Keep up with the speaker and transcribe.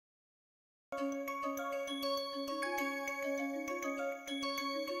In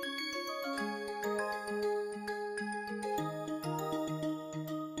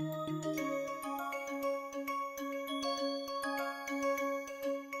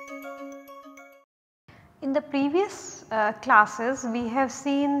the previous classes, we have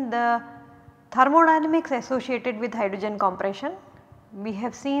seen the thermodynamics associated with hydrogen compression. We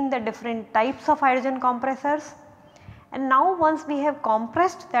have seen the different types of hydrogen compressors, and now once we have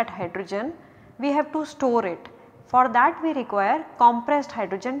compressed that hydrogen, we have to store it. For that we require compressed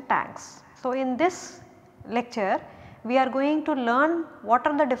hydrogen tanks. So, in this lecture we are going to learn what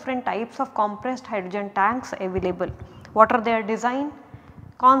are the different types of compressed hydrogen tanks available, what are their design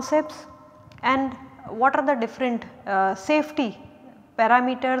concepts, and what are the different safety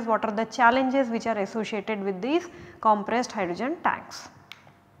parameters, what are the challenges which are associated with these compressed hydrogen tanks.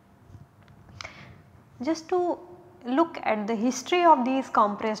 Just to look at the history of these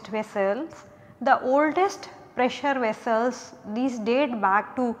compressed vessels, the oldest pressure vessels, these date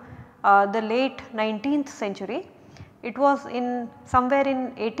back to the late 19th century. It was in somewhere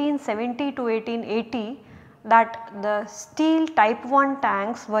in 1870 to 1880 that the steel type 1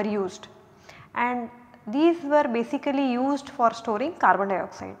 tanks were used, and these were basically used for storing carbon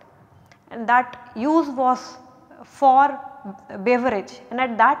dioxide, and that use was for beverage, and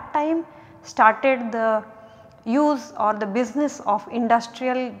at that time started the use or the business of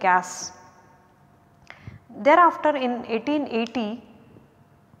industrial gas. Thereafter in 1880,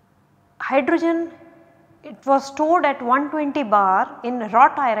 hydrogen, it was stored at 120 bar in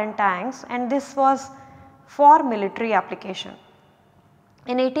wrought iron tanks, and this was for military application.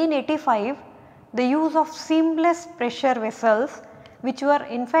 In 1885, the use of seamless pressure vessels, which were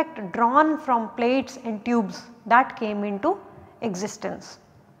in fact drawn from plates and tubes, that came into existence.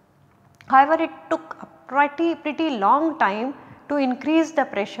 However, it took a pretty long time to increase the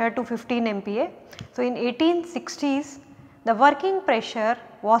pressure to 15 MPa. So, in 1860s the working pressure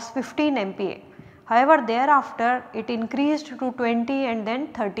was 15 MPa. However, thereafter it increased to 20 and then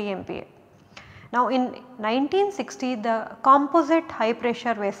 30 MPa. Now, in 1960 the composite high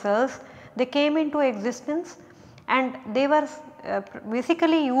pressure vessels, they came into existence, and they were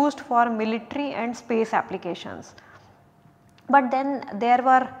basically used for military and space applications. But then there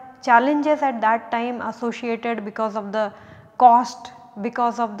were challenges at that time associated because of the cost,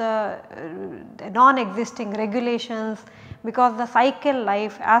 because of the non-existing regulations, because the cycle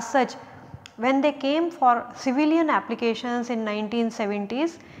life as such. When they came for civilian applications in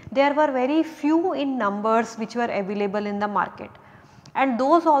 1970s, there were very few in numbers which were available in the market, and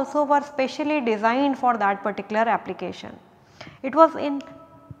those also were specially designed for that particular application. It was in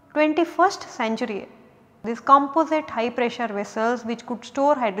 21st century these composite high pressure vessels which could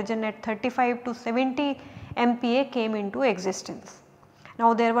store hydrogen at 35 to 70 MPa came into existence.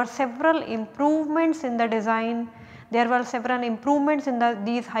 Now, there were several improvements in the design, there were several improvements in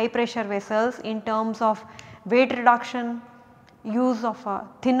these high pressure vessels in terms of weight reduction, use of a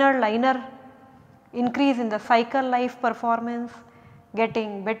thinner liner, increase in the cycle life performance,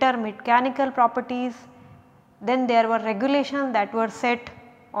 getting better mechanical properties. Then there were regulations that were set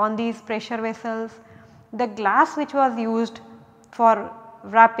on these pressure vessels. The glass which was used for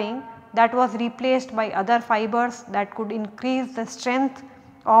wrapping, that was replaced by other fibers that could increase the strength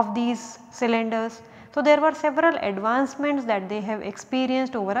of these cylinders. So, there were several advancements that they have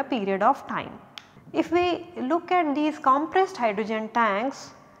experienced over a period of time. If we look at these compressed hydrogen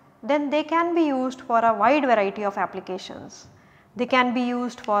tanks, then they can be used for a wide variety of applications. They can be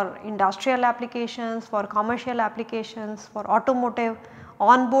used for industrial applications, for commercial applications, for automotive,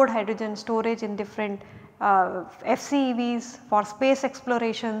 onboard hydrogen storage in different FCEVs, for space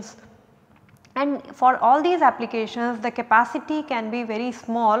explorations, and for all these applications the capacity can be very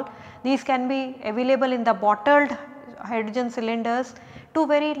small. These can be available in the bottled hydrogen cylinders to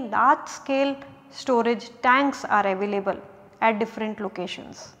very large scale storage tanks are available at different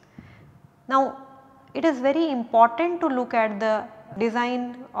locations. Now, it is very important to look at the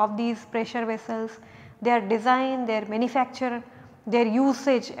design of these pressure vessels, their design, their manufacture, their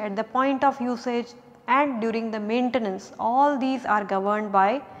usage at the point of usage and during the maintenance. All these are governed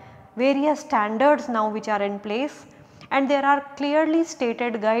by various standards now which are in place, and there are clearly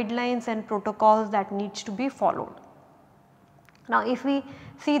stated guidelines and protocols that needs to be followed. Now, if we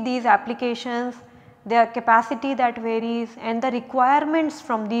see these applications, their capacity that varies and the requirements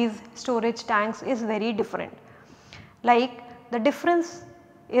from these storage tanks is very different. Like the difference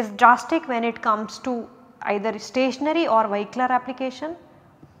is drastic when it comes to either stationary or vehicular application.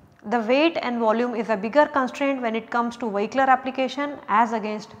 The weight and volume is a bigger constraint when it comes to vehicular application as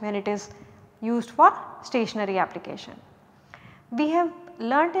against when it is used for stationary application. We have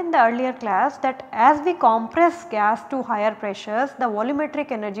learnt in the earlier class that as we compress gas to higher pressures, the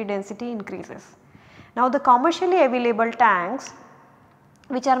volumetric energy density increases. Now the commercially available tanks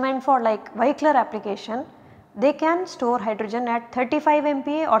which are meant for like vehicular application, they can store hydrogen at 35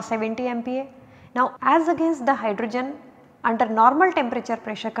 MPa or 70 MPa. Now as against the hydrogen under normal temperature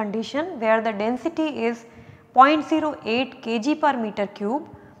pressure condition where the density is 0.08 kg per meter cube,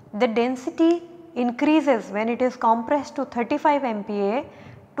 the density increases when it is compressed to 35 MPa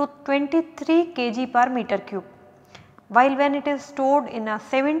to 23 kg per meter cube, while when it is stored in a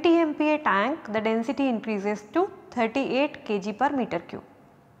 70 MPa tank the density increases to 38 kg per meter cube.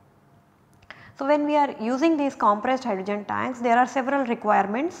 So when we are using these compressed hydrogen tanks, there are several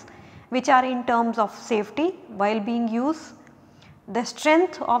requirements which are in terms of safety while being used, the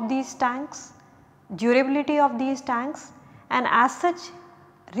strength of these tanks, durability of these tanks, and as such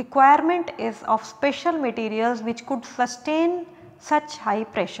requirement is of special materials which could sustain such high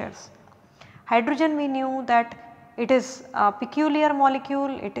pressures. Hydrogen, we knew that it is a peculiar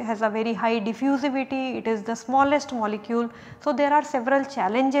molecule, it has a very high diffusivity, it is the smallest molecule. So there are several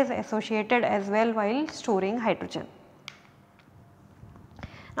challenges associated as well while storing hydrogen.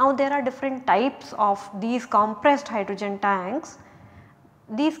 Now there are different types of these compressed hydrogen tanks.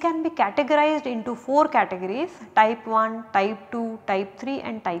 These can be categorized into 4 categories: type 1, type 2, type 3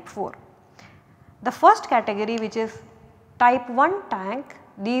 and type 4. The first category, which is type 1 tank,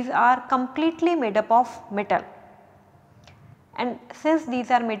 these are completely made up of metal, and since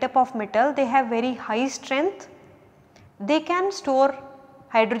these are made up of metal, they have very high strength. They can store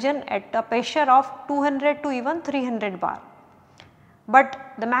hydrogen at a pressure of 200 to even 300 bar, but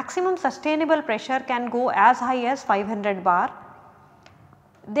the maximum sustainable pressure can go as high as 500 bar.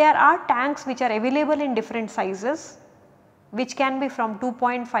 There are tanks which are available in different sizes, which can be from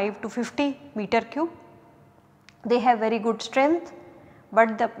 2.5 to 50 meter cube. They have very good strength,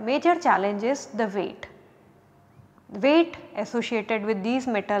 but the major challenge is the weight. Weight associated with these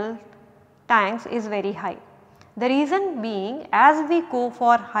metal tanks is very high. The reason being, as we go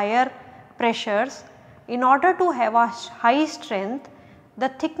for higher pressures, in order to have a high strength, the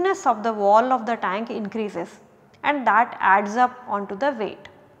thickness of the wall of the tank increases and that adds up onto the weight.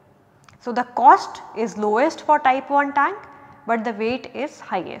 So the cost is lowest for type 1 tank, but the weight is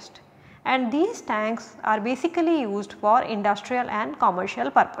highest, and these tanks are basically used for industrial and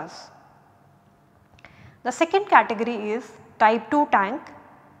commercial purpose. The second category is type 2 tank,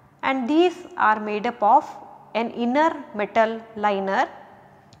 and these are made up of an inner metal liner,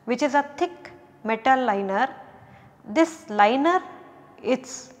 which is a thick metal liner. This liner,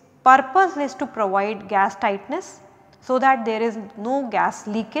 its purpose is to provide gas tightness so that there is no gas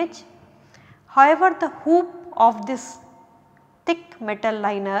leakage. However, the hoop of this thick metal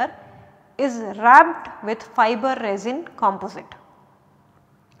liner is wrapped with fiber resin composite.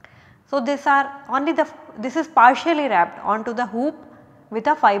 So this is partially wrapped onto the hoop with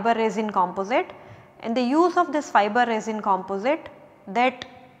a fiber resin composite, and the use of this fiber resin composite that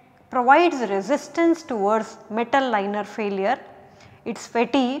provides resistance towards metal liner failure, its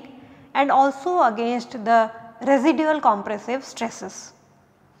fatigue, and also against the residual compressive stresses.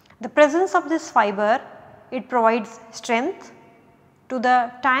 The presence of this fiber, it provides strength to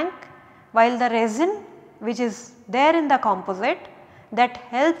the tank, while the resin which is there in the composite, that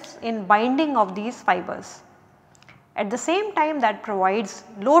helps in binding of these fibers. At the same time, that provides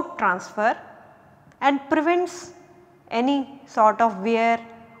load transfer and prevents any sort of wear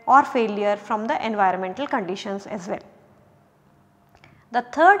or failure from the environmental conditions as well. The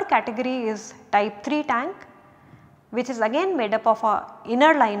third category is type 3 tank, which is again made up of a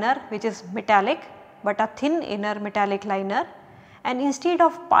inner liner which is metallic, but a thin inner metallic liner, and instead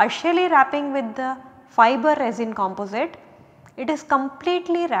of partially wrapping with the fiber resin composite, it is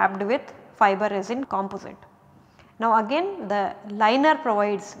completely wrapped with fiber resin composite. Now again the liner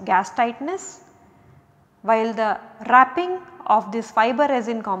provides gas tightness, while the wrapping of this fiber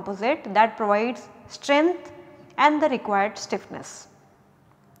resin composite, that provides strength and the required stiffness.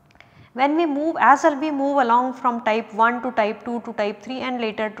 When we move, as we move along from type 1 to type 2 to type 3 and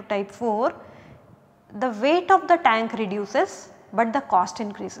later to type 4, the weight of the tank reduces, but the cost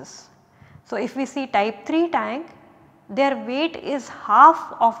increases. So if we see type 3 tank, their weight is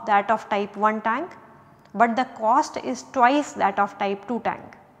half of that of type 1 tank, but the cost is twice that of type 2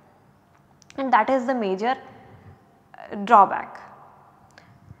 tank, and that is the major drawback.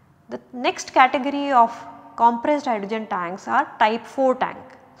 The next category of compressed hydrogen tanks are type 4 tank.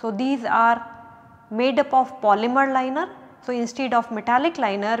 So these are made up of polymer liner. So instead of metallic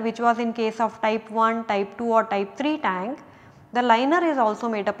liner, which was in case of type 1, type 2 or type 3 tank, the liner is also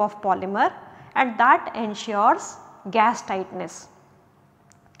made up of polymer, and that ensures gas tightness.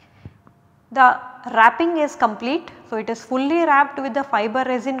 The wrapping is complete. So, it is fully wrapped with the fiber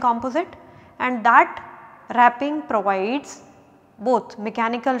resin composite, and that wrapping provides both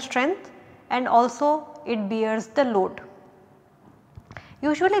mechanical strength and also it bears the load.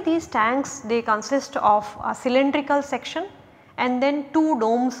 Usually these tanks, they consist of a cylindrical section and then two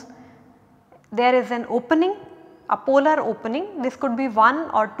domes. There is an opening, a polar opening, this could be one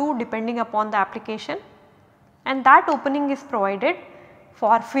or two depending upon the application, and that opening is provided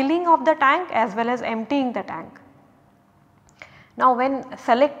for filling of the tank as well as emptying the tank. Now when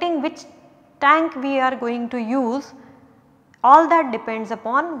selecting which tank we are going to use, all that depends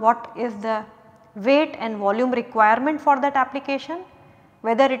upon what is the weight and volume requirement for that application.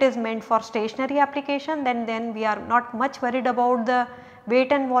 Whether it is meant for stationary application, then we are not much worried about the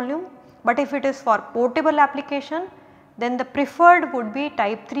weight and volume, but if it is for portable application, then the preferred would be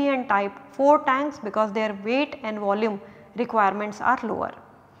type 3 and type 4 tanks because their weight and volume requirements are lower.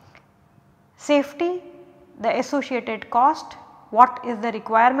 Safety, the associated cost, what is the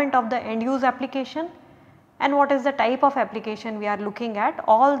requirement of the end use application and what is the type of application we are looking at,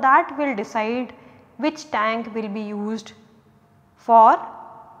 all that will decide which tank will be used for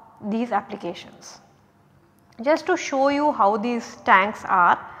these applications. Just to show you how these tanks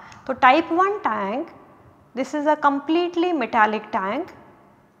are. So, type 1 tank, this is a completely metallic tank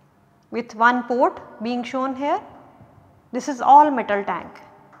with one port being shown here. This is all metal tank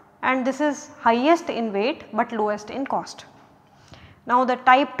and this is highest in weight but lowest in cost. Now the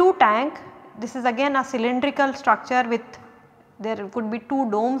type 2 tank, this is again a cylindrical structure with, there could be two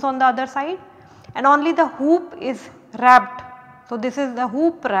domes on the other side and only the hoop is wrapped. So this is the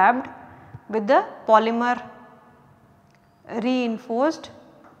hoop wrapped with the polymer reinforced,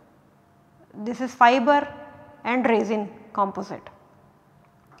 this is fiber and resin composite.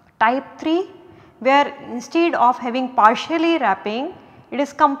 Type 3, where instead of having partially wrapping, it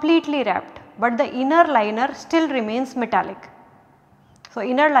is completely wrapped, but the inner liner still remains metallic. So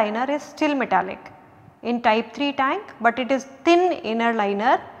inner liner is still metallic in type 3 tank, but it is thin inner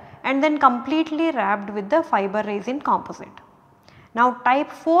liner and then completely wrapped with the fiber resin composite. Now type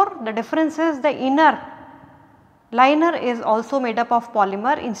 4, the difference is the inner liner is also made up of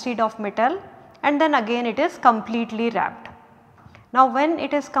polymer instead of metal and then again it is completely wrapped. Now when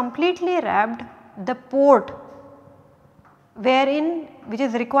it is completely wrapped, the port wherein which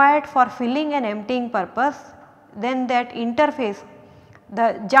is required for filling and emptying purpose, then that interface,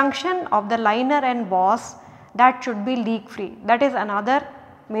 the junction of the liner and boss, that should be leak free. That is another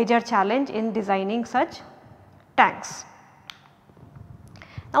major challenge in designing such tanks.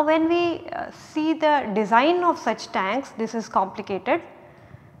 Now when we see the design of such tanks, this is complicated.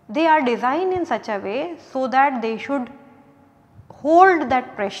 They are designed in such a way so that they should hold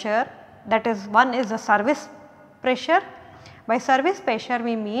that pressure, that is, one is the service pressure. By service pressure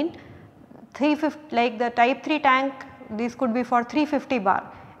we mean 350, like the type 3 tank, this could be for 350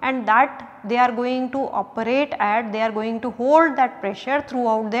 bar and that they are going to operate at, they are going to hold that pressure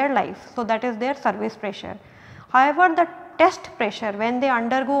throughout their life. So that is their service pressure. However, the test pressure when they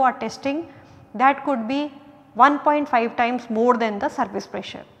undergo a testing, that could be 1.5 times more than the service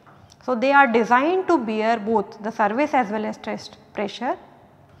pressure. So they are designed to bear both the service as well as test pressure.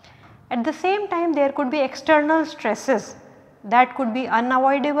 At the same time there could be external stresses that could be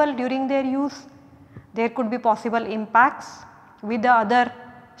unavoidable during their use. There could be possible impacts with the other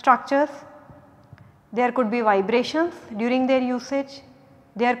structures. There could be vibrations during their usage.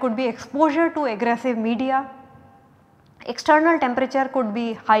 There could be exposure to aggressive media. External temperature could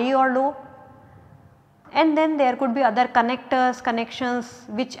be high or low, and then there could be other connectors, connections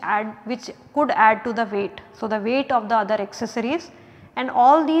which could add to the weight. So the weight of the other accessories and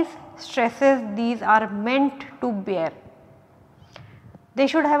all these stresses, these are meant to bear. They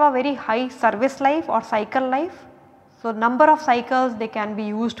should have a very high service life or cycle life. So number of cycles they can be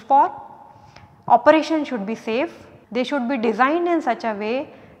used for. Operation should be safe. They should be designed in such a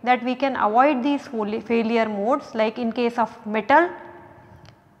way that we can avoid these failure modes, like in case of metal,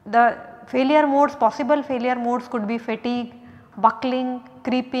 the failure modes, possible failure modes could be fatigue, buckling,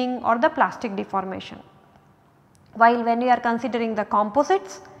 creeping or the plastic deformation. While when we are considering the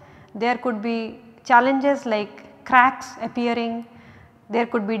composites, there could be challenges like cracks appearing, there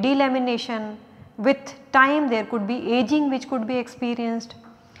could be delamination, with time there could be aging which could be experienced,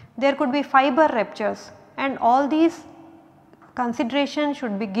 there could be fiber ruptures, and all these consideration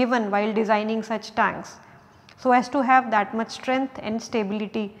should be given while designing such tanks, so as to have that much strength and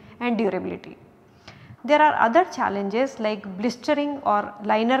stability and durability. There are other challenges like blistering or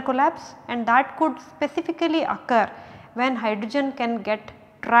liner collapse, and that could specifically occur when hydrogen can get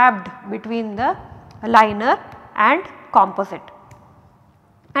trapped between the liner and composite.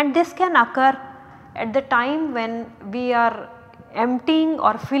 and this can occur at the time when we are emptying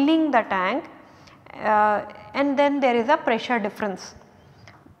or filling the tank, and then there is a pressure difference.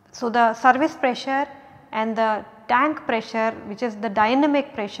 So, the service pressure and the tank pressure, which is the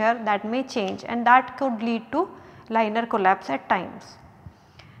dynamic pressure, that may change, and that could lead to liner collapse at times.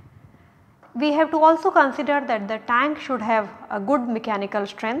 We have to also consider that the tank should have a good mechanical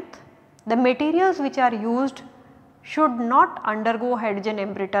strength. The materials which are used should not undergo hydrogen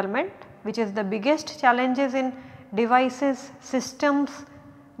embrittlement, which is the biggest challenges in devices, systems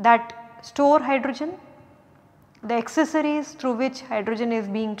that store hydrogen, the accessories through which hydrogen is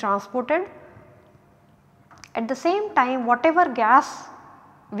being transported. At the same time, whatever gas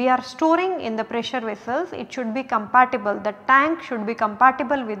we are storing in the pressure vessels, it should be compatible, the tank should be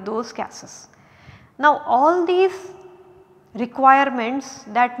compatible with those gases. Now, all these requirements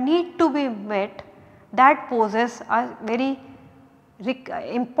that need to be met, that poses a very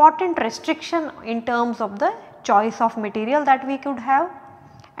important restriction in terms of the choice of material that we could have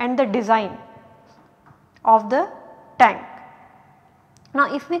and the design of the tank.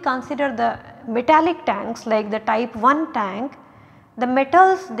 Now, if we consider the metallic tanks like the type 1 tank, the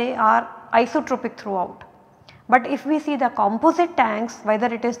metals, they are isotropic throughout. But if we see the composite tanks,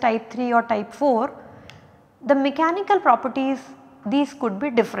 whether it is type 3 or type 4, the mechanical properties, these could be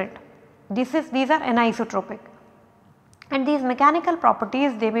different. These are anisotropic, and these mechanical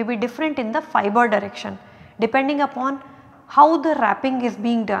properties, they may be different in the fiber direction depending upon how the wrapping is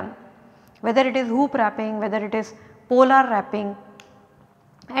being done, whether it is hoop wrapping, whether it is polar wrapping,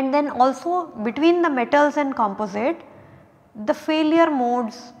 and then also between the metals and composite, the failure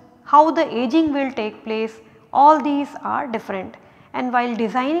modes, how the aging will take place, all these are different, and while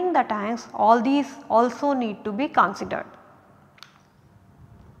designing the tanks, all these also need to be considered.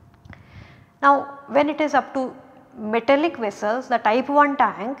 Now, when it is up to metallic vessels, the type 1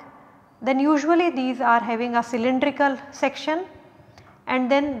 tank, then usually these are having a cylindrical section,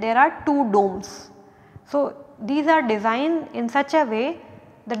 and then there are 2 domes. So, these are designed in such a way,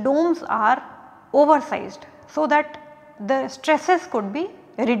 the domes are oversized, so that the stresses could be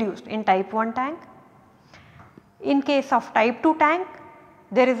reduced in type 1 tank. In case of type 2 tank,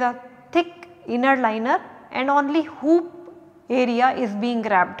 there is a thick inner liner and only hoop area is being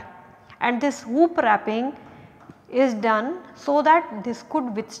wrapped, and this hoop wrapping is done so that this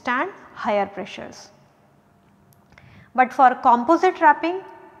could withstand higher pressures. But for composite wrapping,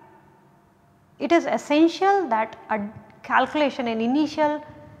 it is essential that a calculation, an initial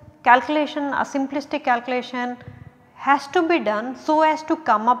calculation, a simplistic calculation has to be done so as to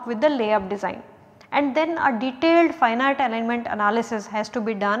come up with the layup design, and then a detailed finite alignment analysis has to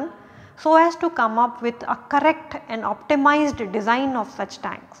be done so as to come up with a correct and optimized design of such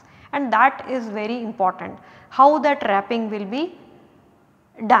tanks, and that is very important, how that wrapping will be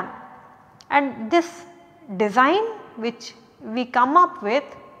done. And this design which we come up with,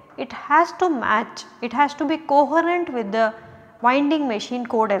 it has to match, it has to be coherent with the winding machine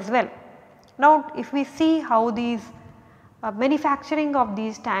code as well. Now, if we see how these manufacturing of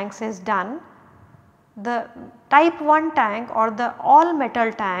these tanks is done, the type 1 tank or the all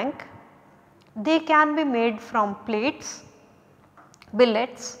metal tank, they can be made from plates,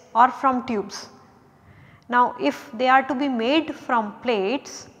 billets or from tubes. Now, if they are to be made from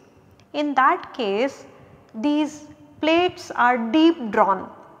plates, in that case these plates are deep drawn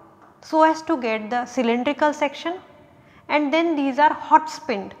so as to get the cylindrical section, and then these are hot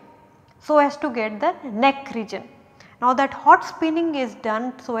spinned so as to get the neck region. Now, that hot spinning is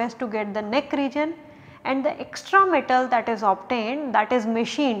done so as to get the neck region, and the extra metal that is obtained, that is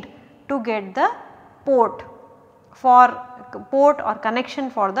machined to get the port or connection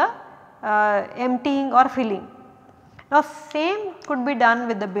for the emptying or filling. Now, same could be done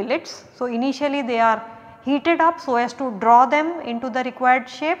with the billets. So, initially they are heated up so as to draw them into the required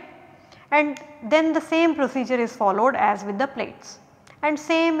shape, and then the same procedure is followed as with the plates, and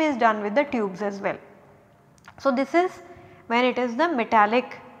same is done with the tubes as well. So, this is when it is the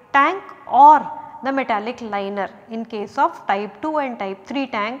metallic tank or the metallic liner in case of type 2 and type 3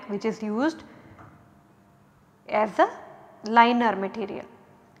 tank, which is used as a liner material.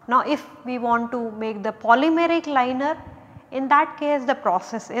 Now, if we want to make the polymeric liner, in that case the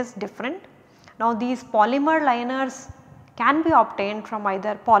process is different. Now, these polymer liners can be obtained from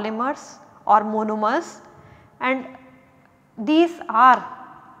either polymers or monomers, and these are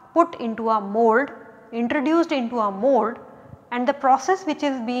put into a mold, introduced into a mold, and the process which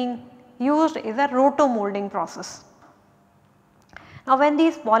is being used is a roto-molding process. Now, when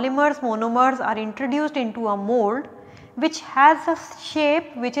these polymers, monomers are introduced into a mold which has a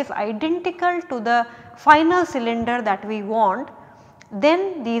shape which is identical to the final cylinder that we want,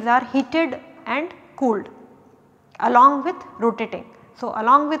 then these are heated and cooled along with rotating. So,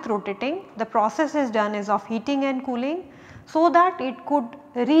 along with rotating the process is done is of heating and cooling, so that it could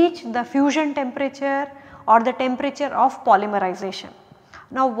reach the fusion temperature or the temperature of polymerization.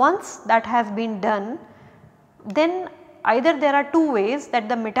 Now once that has been done, then either there are two ways that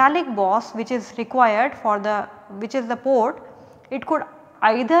the metallic boss which is required for the, which is the port, it could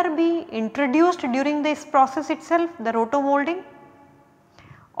either be introduced during this process itself, the rotomolding,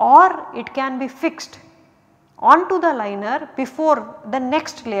 or it can be fixed onto the liner before the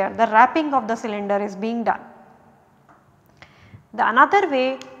next layer, the wrapping of the cylinder is being done. The another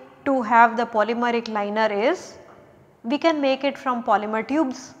way to have the polymeric liner is we can make it from polymer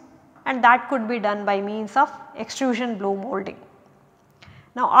tubes, and that could be done by means of extrusion blow molding.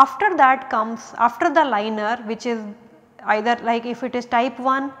 Now after that comes, after the liner, which is either like if it is type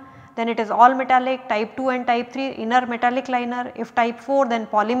 1 then it is all metallic, type 2 and type 3 inner metallic liner, if type 4 then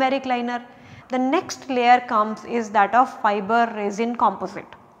polymeric liner. The next layer comes is that of fiber resin composite.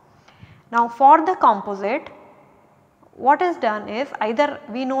 Now for the composite, what is done is either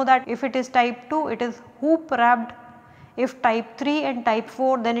we know that if it is type 2 it is hoop wrapped, if type 3 and type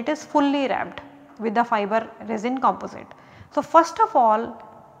 4 then it is fully wrapped with the fiber resin composite. So first of all,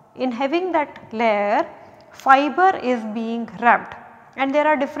 in having that layer, fiber is being wrapped, and there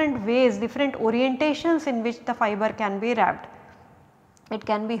are different ways, different orientations in which the fiber can be wrapped. It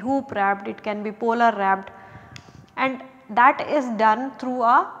can be hoop wrapped, it can be polar wrapped, and that is done through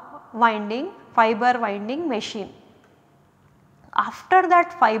a winding, fiber winding machine. After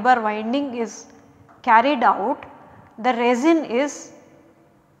that fiber winding is carried out, the resin is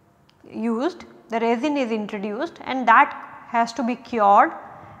used, the resin is introduced, and that has to be cured,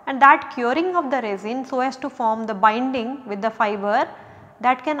 and that curing of the resin so as to form the binding with the fiber,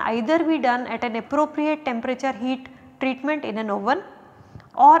 that can either be done at an appropriate temperature heat treatment in an oven,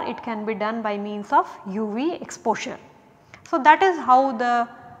 or it can be done by means of UV exposure. So that is how the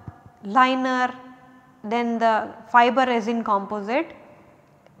liner, then the fiber resin composite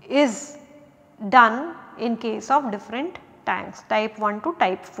is done in case of different tanks type 1 to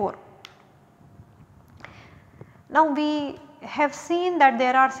type 4. Now we have seen that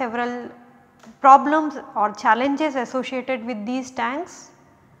there are several problems or challenges associated with these tanks.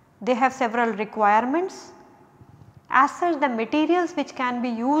 They have several requirements. As such, the materials which can be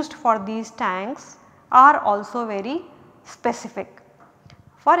used for these tanks are also very specific.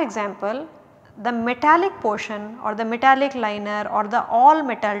 For example, the metallic portion or the metallic liner or the all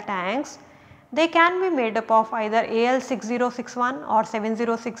metal tanks, they can be made up of either AL6061 or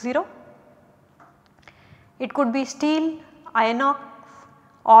 7060. It could be steel, inox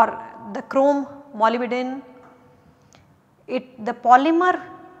or the chrome molybdenum. The polymer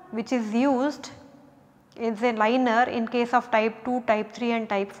which is used is a liner in case of type 2, type 3 and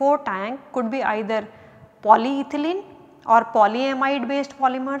type 4 tank could be either polyethylene or polyamide based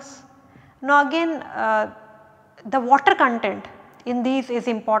polymers. Now again the water content in these is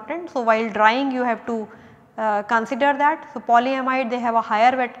important. So while drying you have to consider that. So polyamide they have a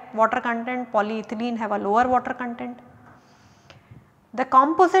higher water content, polyethylene have a lower water content. The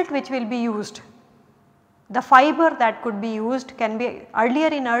composite which will be used, the fiber that could be used can be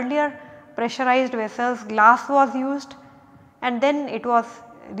in earlier pressurized vessels glass was used, and then it was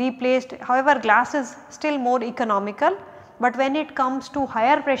replaced. However, glass is still more economical, but when it comes to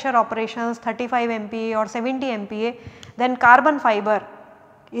higher pressure operations 35 MPa or 70 MPa, then carbon fiber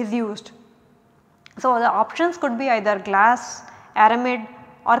is used. So the options could be either glass, aramid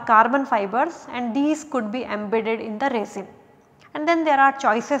or carbon fibers, and these could be embedded in the resin. And then there are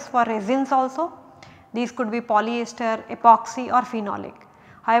choices for resins also. These could be polyester, epoxy or phenolic.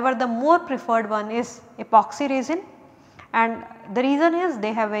 However, the more preferred one is epoxy resin, and the reason is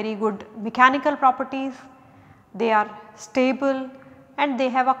they have very good mechanical properties, they are stable and they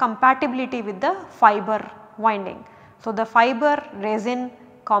have a compatibility with the fiber winding. So the fiber resin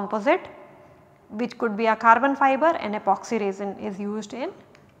composite, which could be a carbon fiber and epoxy resin, is used in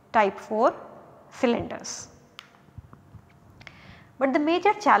type 4 cylinders. But the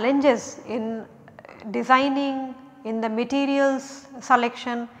major challenges in designing, in the materials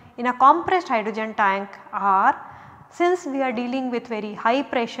selection in a compressed hydrogen tank are, since we are dealing with very high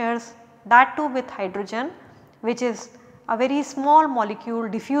pressures, that too with hydrogen, which is a very small molecule,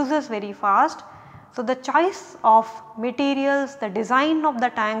 diffuses very fast. So the choice of materials, the design of the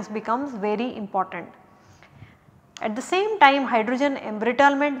tanks becomes very important. At the same time, hydrogen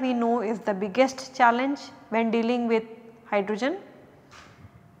embrittlement we know is the biggest challenge when dealing with hydrogen.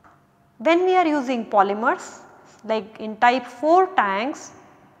 When we are using polymers, like in type 4 tanks,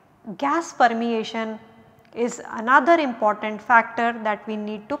 gas permeation is another important factor that we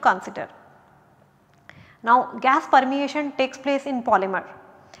need to consider. Now gas permeation takes place in polymer,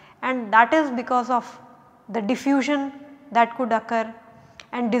 and that is because of the diffusion that could occur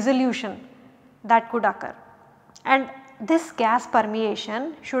and dissolution that could occur, and this gas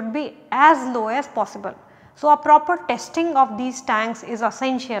permeation should be as low as possible. So a proper testing of these tanks is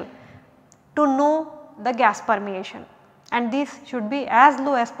essential to know the gas permeation, and this should be as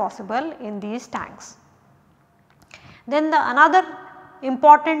low as possible in these tanks. Then the another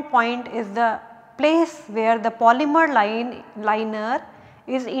important point is the place where the polymer liner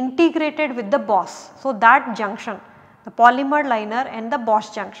is integrated with the Bosch. So that junction, the polymer liner and the Bosch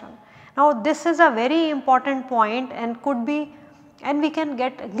junction. Now this is a very important point and could be, and we can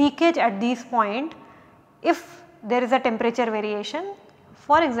get leakage at this point if there is a temperature variation.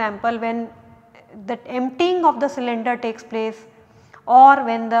 For example, when the emptying of the cylinder takes place or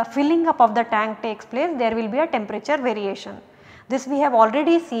when the filling up of the tank takes place, there will be a temperature variation. This we have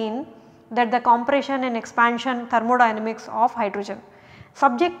already seen that the compression and expansion thermodynamics of hydrogen.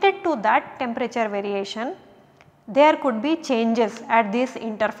 Subjected to that temperature variation, there could be changes at this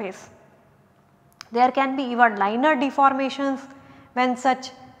interface. There can be even liner deformations when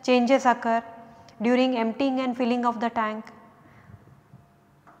such changes occur during emptying and filling of the tank.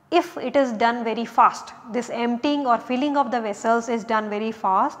 If it is done very fast, this emptying or filling of the vessels is done very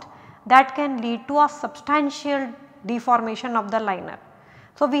fast, that can lead to a substantial deformation of the liner.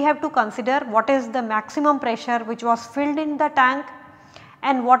 So we have to consider what is the maximum pressure which was filled in the tank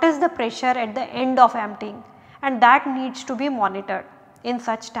and what is the pressure at the end of emptying, and that needs to be monitored in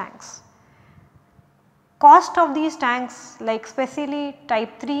such tanks. Cost of these tanks, like especially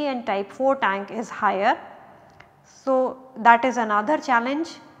type 3 and type 4 tank, is higher. So that is another challenge,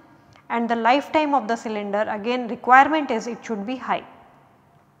 and the lifetime of the cylinder, again requirement is it should be high.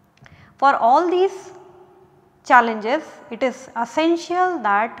 For all these challenges, it is essential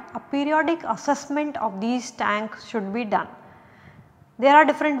that a periodic assessment of these tanks should be done. There are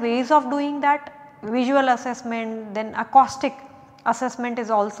different ways of doing that, visual assessment, then acoustic assessment is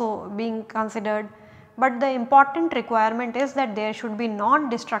also being considered, but the important requirement is that there should be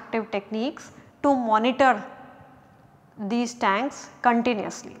non-destructive techniques to monitor these tanks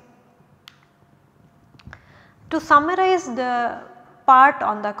continuously. To summarize the part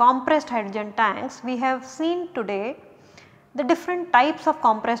on the compressed hydrogen tanks, we have seen today the different types of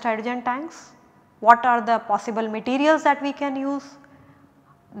compressed hydrogen tanks, what are the possible materials that we can use,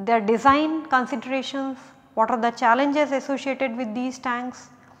 their design considerations, what are the challenges associated with these tanks,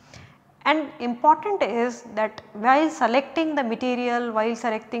 and important is that while selecting the material, while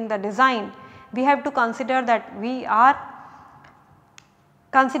selecting the design, we have to consider that we are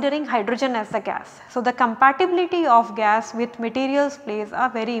considering hydrogen as the gas. So the compatibility of gas with materials plays a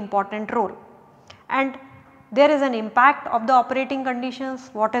very important role, and there is an impact of the operating conditions,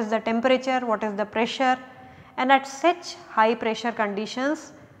 what is the temperature, what is the pressure, and at such high pressure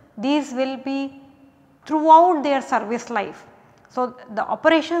conditions these will be throughout their service life. So the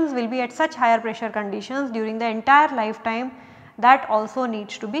operations will be at such higher pressure conditions during the entire lifetime, that also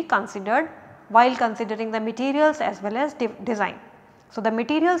needs to be considered while considering the materials as well as design. So the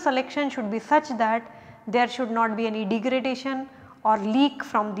material selection should be such that there should not be any degradation or leak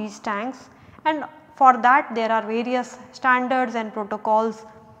from these tanks, and for that there are various standards and protocols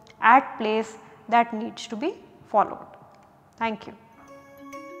at place that needs to be followed. Thank you.